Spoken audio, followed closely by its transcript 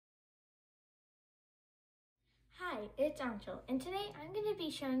Hi, it's Anshul, and today I'm going to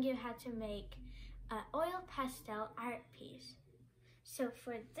be showing you how to make an oil pastel art piece. So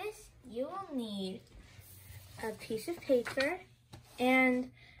for this, you will need a piece of paper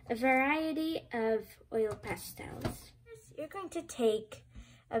and a variety of oil pastels. You're going to take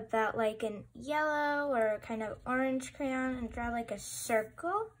about like an yellow or kind of orange crayon and draw like a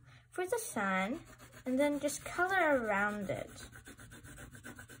circle for the sun, and then just color around it.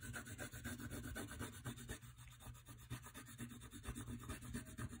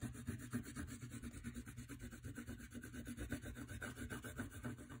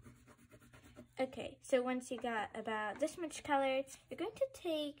 Okay, so once you got about this much color, you're going to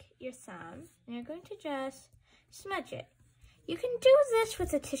take your thumb and you're going to just smudge it. You can do this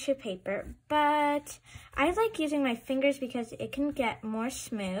with a tissue paper, but I like using my fingers because it can get more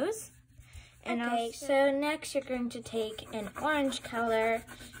smooth. And okay, so next you're going to take an orange color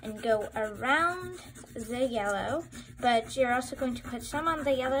and go around the yellow, but you're also going to put some on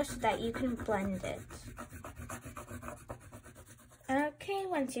the yellow so that you can blend it. Okay,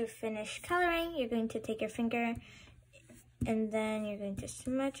 once you've finished coloring, you're going to take your finger and then you're going to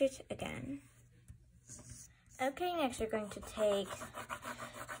smudge it again. Okay, next you're going to take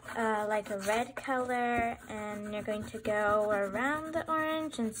like a red color and you're going to go around the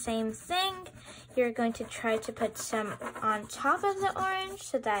orange, and same thing. You're going to try to put some on top of the orange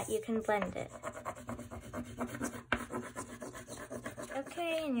so that you can blend it.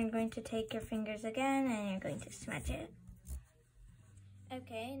 Okay, and you're going to take your fingers again and you're going to smudge it.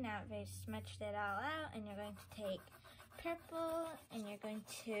 Okay, now we've smudged it all out, and you're going to take purple and you're going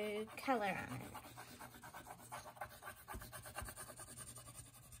to color on it.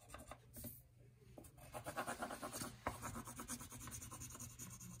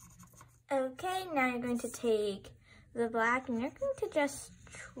 Okay, now you're going to take the black and you're going to just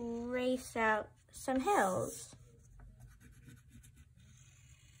trace out some hills.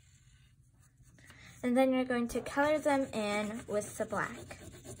 And then you're going to color them in with the black.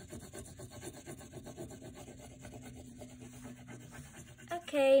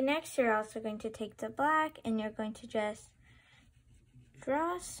 Okay, next you're also going to take the black and you're going to just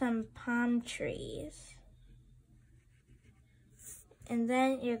draw some palm trees. And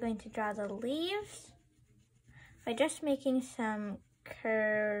then you're going to draw the leaves by just making some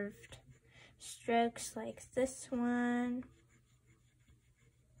curved strokes like this one.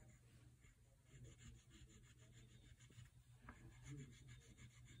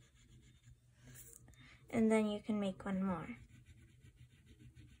 And then you can make one more.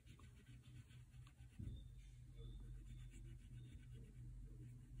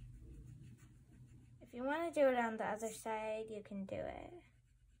 If you want to do it on the other side, you can do it.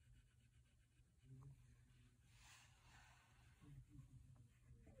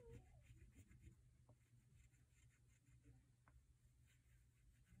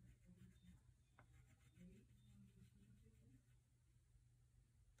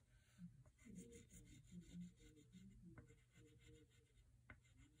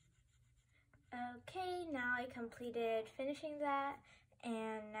 Okay, now I completed finishing that,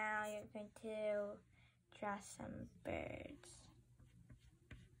 and now you're going to draw some birds.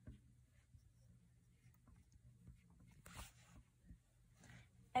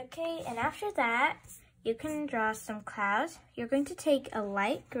 Okay, and after that, you can draw some clouds. You're going to take a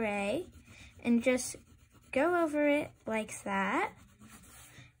light gray and just go over it like that.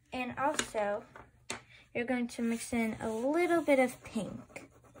 And also, you're going to mix in a little bit of pink.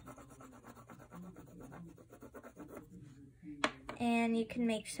 And you can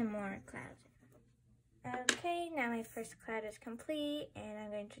make some more clouds. Okay, now my first cloud is complete, and I'm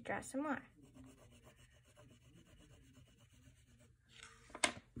going to draw some more.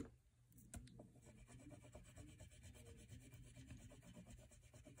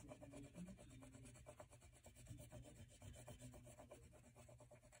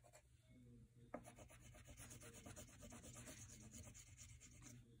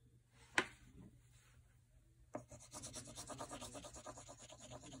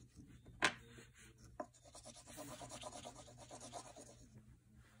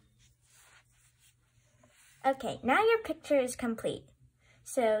 Okay, now your picture is complete.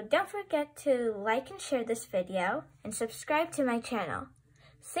 So don't forget to like and share this video and subscribe to my channel.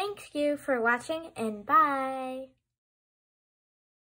 Thank you for watching, and bye!